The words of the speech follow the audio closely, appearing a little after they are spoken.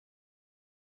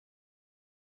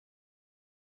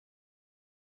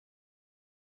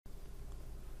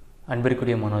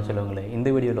அன்பிற்குரிய மாணவ செல்வங்களே, இந்த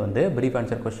வீடியோவில் வந்து brief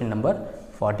answer question number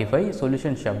 45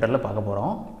 solution சாப்டரில் பார்க்க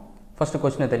போகிறோம். ஃபஸ்ட்டு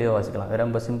கொஸ்டினை தெளிவாக வாசிக்கலாம்.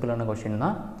 ரொம்ப சிம்பிளான கொஸ்டின்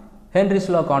தான். Henry's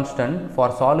law constant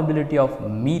for solubility of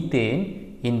methane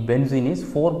in benzene is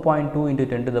 4.2 ×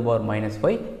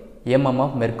 10⁻⁵ mm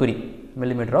of mercury,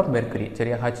 millimeter of mercury.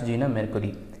 சரியா? Hg னா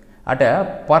mercury at a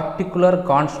particular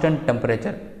constant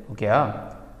temperature. Okay,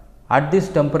 at this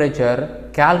temperature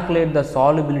calculate the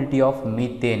solubility of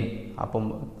methane. அப்போ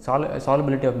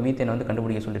solubility of methane வந்து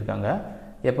கண்டுபிடிக்க சொல்லியிருக்காங்க.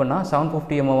 எப்போனா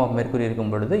 750 mm of mercury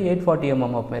இருக்கும் பொழுது 840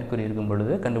 mm of mercury இருக்கும்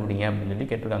பொழுது கண்டுபிடிங்க அப்படின்னு சொல்லி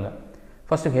கேட்டிருக்காங்க.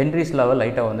 ஃபஸ்ட்டு ஹென்ரிஸ் லாவை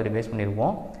லைட்டாக வந்து ரிவைஸ்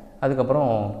பண்ணியிருப்போம். அதுக்கப்புறம்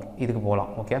இதுக்கு போகலாம்.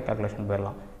 ஓகே, கால்குலேஷன்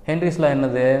போயிடலாம். ஹென்ரிஸ் லா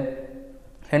என்னது?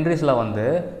 ஹென்ரிஸ் லா வந்து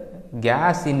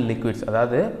கேஸ் இன் லிக்விட்ஸ்,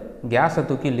 அதாவது கேஸை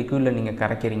தூக்கி லிக்விடில் நீங்கள்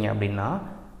கரைக்கிறீங்க அப்படின்னா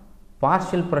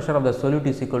partial pressure of the solute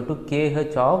is equal to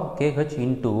kh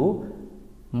into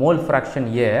mole fraction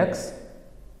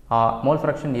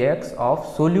x of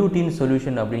solute in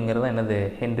solution அப்படிங்கிறது என்னது?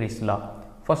 ஹென்ரிஸ் லா.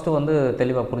 ஃபஸ்ட்டு வந்து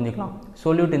தெளிவாக புரிஞ்சுக்கலாம்.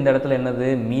 சொல்யூட் இந்த இடத்துல என்னது?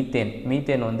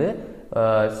 மீத்தேன் வந்து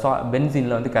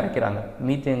பென்சீனில் வந்து கரைக்கிறாங்க.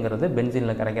 மீத்தேங்கிறது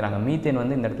பென்சீனில் கரைக்கிறாங்க. மீத்தேன்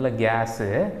வந்து இந்த இடத்துல கேஸு,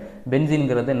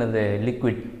 பென்சீன்கிறது என்னது?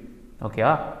 லிக்விட்.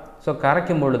 ஓகேவா? ஸோ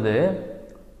கரைக்கும் பொழுது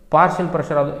பார்ஷியல்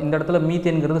ப்ரெஷர் இந்த இடத்துல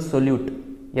மீத்தேன்கிறது சொல்யூட்,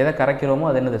 எதை கரைக்கிறோமோ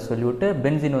அது என்னது? சொல்யூட்டு.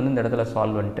 பென்சின் வந்து இந்த இடத்துல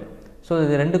சால்வெண்ட்டு. ஸோ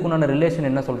இது ரெண்டுக்குண்டான ரிலேஷன்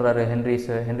என்ன சொல்கிறாரு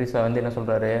ஹென்ரிஸ் வந்து என்ன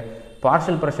சொல்கிறாரு?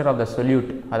 Partial pressure of the solute,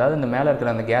 அதாவது இந்த மேலே இருக்கிற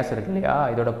அந்த கேஸ் இருக்கு இல்லையா,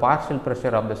 இதோட partial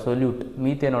pressure of the solute,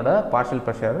 மீத்தேனோட partial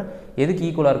pressure எதுக்கு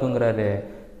ஈக்குவலாக இருக்குங்கிறாரு?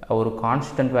 ஒரு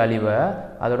கான்ஸ்டன்ட் வேல்யூவை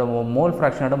அதோட மோல்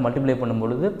ஃப்ராக்ஷனோட மல்டிப்ளை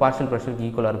பண்ணும்பொழுது பார்ஷியல் ப்ரெஷருக்கு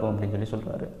ஈக்குவலாக இருக்கும் அப்படின்னு சொல்லி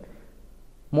சொல்கிறாரு.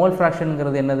 மோல்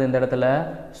ஃப்ராக்ஷனுங்கிறது என்னது? இந்த இடத்துல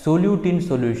சொல்யூட் இன்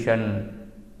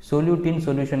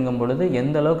சொல்யூஷனுங்கும் பொழுது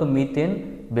எந்த அளவுக்கு மீத்தேன்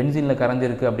பென்சீனில்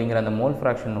கரைஞ்சிருக்கு அப்படிங்கிற அந்த மோல்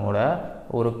ஃப்ராக்ஷனோட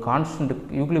ஒரு கான்ஸ்டன்ட்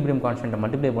யூக்லிபிரியம் கான்ஸ்டன்ட்டை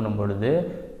மல்டிப்ளை பண்ணும் பொழுது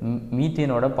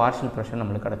மீத்தேனோட பார்ஷியல் ப்ரெஷர்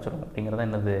நம்மளுக்கு கிடச்சிரும் அப்படிங்கிறது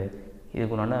என்னது?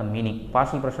 இதுக்குண்டான meaning.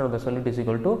 Partial pressure of the solute is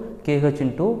equal to kh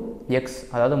into x,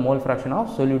 அதாவது mole fraction of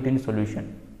solute in solution.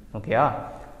 ஓகேயா?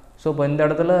 ஸோ இப்போ இந்த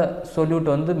இடத்துல சொல்யூட்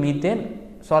வந்து மீத்தேன்,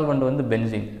 சால்வெண்ட் வந்து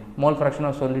benzene, mole fraction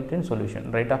of solute in solution.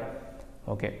 ரைட்டா?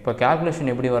 ஓகே, இப்போ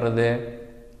கால்குலேஷன் எப்படி வர்றது?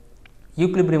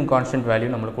 யூக்லிபிரியம் கான்ஸ்டன்ட் வேல்யூ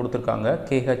நம்மளுக்கு கொடுத்துருக்காங்க.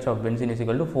 kh of benzene is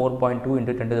equal to 4.2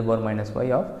 × 10⁻⁵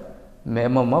 of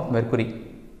mm of mercury.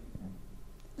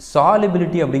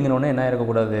 Solubility அப்படிங்கிறோன்னே என்ன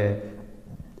இருக்கக்கூடாது?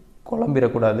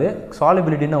 குழம்பிடக்கூடாது.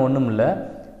 சாலிபிலிட்டின்னா ஒன்றும் இல்லை,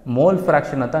 மோல்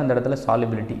ஃப்ராக்ஷனை தான் இந்த இடத்துல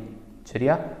சாலிபிலிட்டி.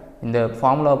 சரியா? இந்த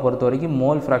ஃபார்முலாவை பொறுத்த வரைக்கும்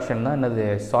மோல் ஃப்ராக்ஷன் தான் என்னது?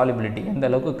 சாலிபிலிட்டி. எந்த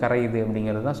அளவுக்கு கரையுது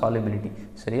அப்படிங்கிறது தான் சாலிபிலிட்டி.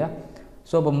 சரியா?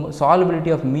 ஸோ இப்போ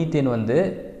சாலிபிலிட்டி ஆஃப் மீத்தேன் வந்து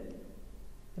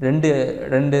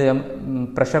ரெண்டு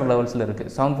ப்ரெஷர் லெவல்ஸில் இருக்குது.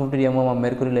 750 mm ஆஃப்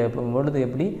மெர்க்குரியில் இருக்கும் பொழுது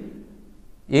எப்படி,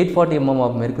 840 mm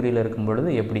ஆஃப் மெர்க்குரியில் இருக்கும் பொழுது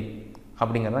எப்படி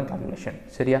அப்படிங்கிறது தான் கால்குலேஷன்.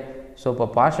 சரியா? ஸோ இப்போ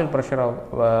partial pressure of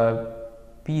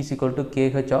P is equal to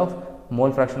kh of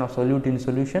mole fraction of solute in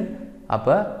solution.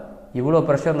 அப்போ இவ்வளோ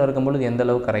ப்ரெஷரில் இருக்கும் பொழுது எந்த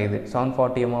அளவு கரையுது?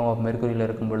 740 mm ஆஃப் மெர்க்குரியில்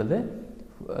இருக்கும் பொழுது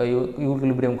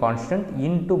equilibrium constant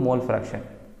into mole fraction.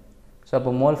 So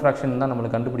அப்போ மோல் ஃப்ராக்ஷன் தான்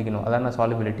நம்மளுக்கு கண்டுபிடிக்கணும், அதான்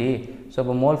சாலிபிலிட்டி. ஸோ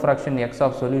இப்போ mole fraction X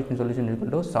of solution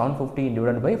equal to 750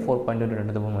 / 4.2 ×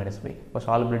 10⁻⁵. இப்போ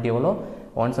சாலிபிலிட்டி எவ்வளோ?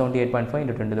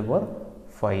 178.5 ×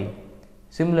 10⁵.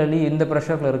 சிமிலர்லி இந்த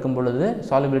ப்ரெஷரில் இருக்கும் பொழுது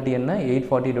சாலிபிலிட்டி என்ன?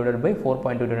 840 /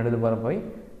 4.2 ×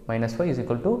 10⁻⁵ is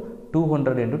equal to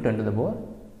 200 ×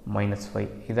 10⁻⁵.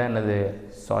 இதான் என்னது?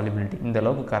 சாலிபிலிட்டி. இந்த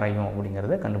அளவுக்கு கரையும்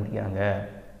அப்படிங்கிறத கண்டுபிடிக்கிறாங்க.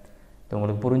 இது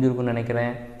உங்களுக்கு புரிஞ்சிருக்குன்னு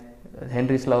நினைக்கிறேன்.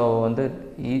 ஹென்ரிஸ் லா வந்து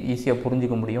ஈஸியாக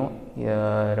புரிஞ்சிக்க முடியும்.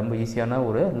 ரொம்ப ஈஸியான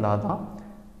ஒரு லா தான்.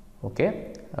 ஓகே,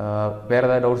 வேறு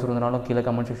ஏதாவது டவுட்ஸ் இருந்தாலும் கீழே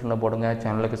கமெண்ட் செக்ஷனில் போடுங்க.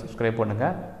 சேனலுக்கு சப்ஸ்கிரைப்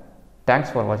பண்ணுங்கள்.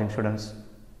 தேங்க்ஸ் ஃபார் வாட்சிங் ஸ்டூடெண்ட்ஸ்.